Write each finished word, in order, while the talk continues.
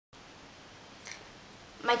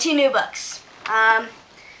my two new books.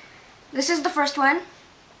 This is the first one.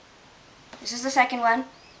 This is the second one.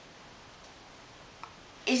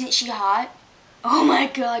 Isn't she hot? Oh my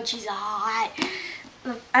god, she's hot.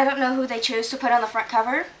 I don't know who they chose to put on the front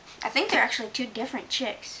cover. I think they're actually two different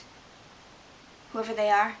chicks. Whoever they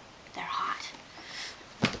are, they're hot.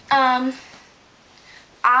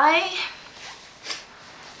 I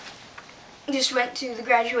just went to the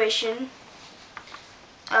graduation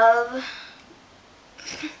of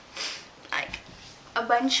like a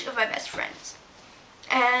bunch of my best friends,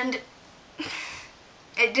 and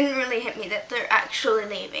it didn't really hit me that they're actually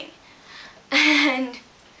leaving, and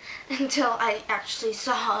until I actually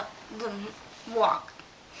saw them walk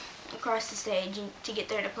across the stage to get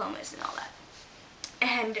their diplomas and all that.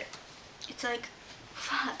 And it's like,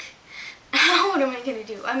 fuck, what am I gonna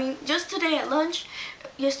do? I mean, just today at lunch,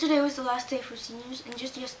 yesterday was the last day for seniors, and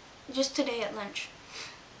just today at lunch,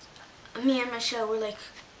 me and Michelle were like,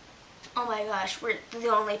 oh my gosh, we're the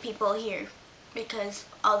only people here because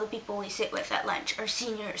all the people we sit with at lunch are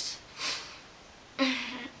seniors.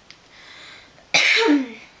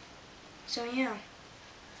 So yeah,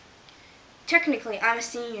 technically I'm a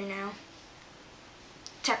senior now.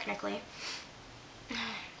 Technically.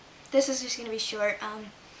 This is just going to be short.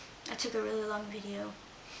 I took a really long video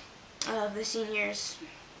of the seniors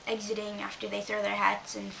exiting after they throw their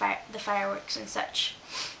hats and the fireworks and such.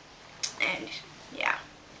 And yeah,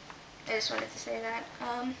 I just wanted to say that.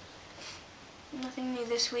 Nothing new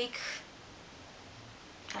this week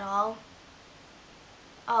at all.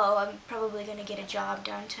 Oh, I'm probably going to get a job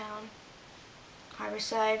downtown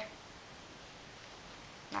Harborside.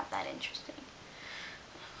 Not that interesting.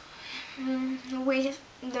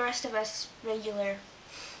 The rest of us regular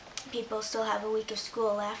people still have a week of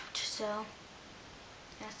school left, so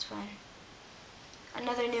that's fun.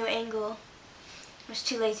 Another new angle. I was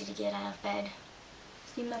too lazy to get out of bed.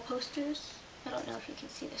 See my posters? I don't know if you can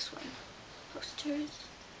see this one. Posters.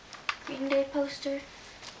 Green Day poster.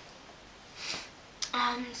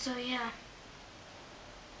 So yeah.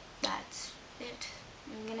 That's it.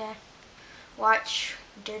 I'm gonna watch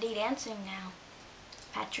Dirty Dancing now.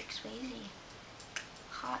 Patrick Swayze.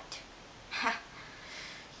 Hot.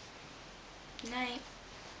 Good night.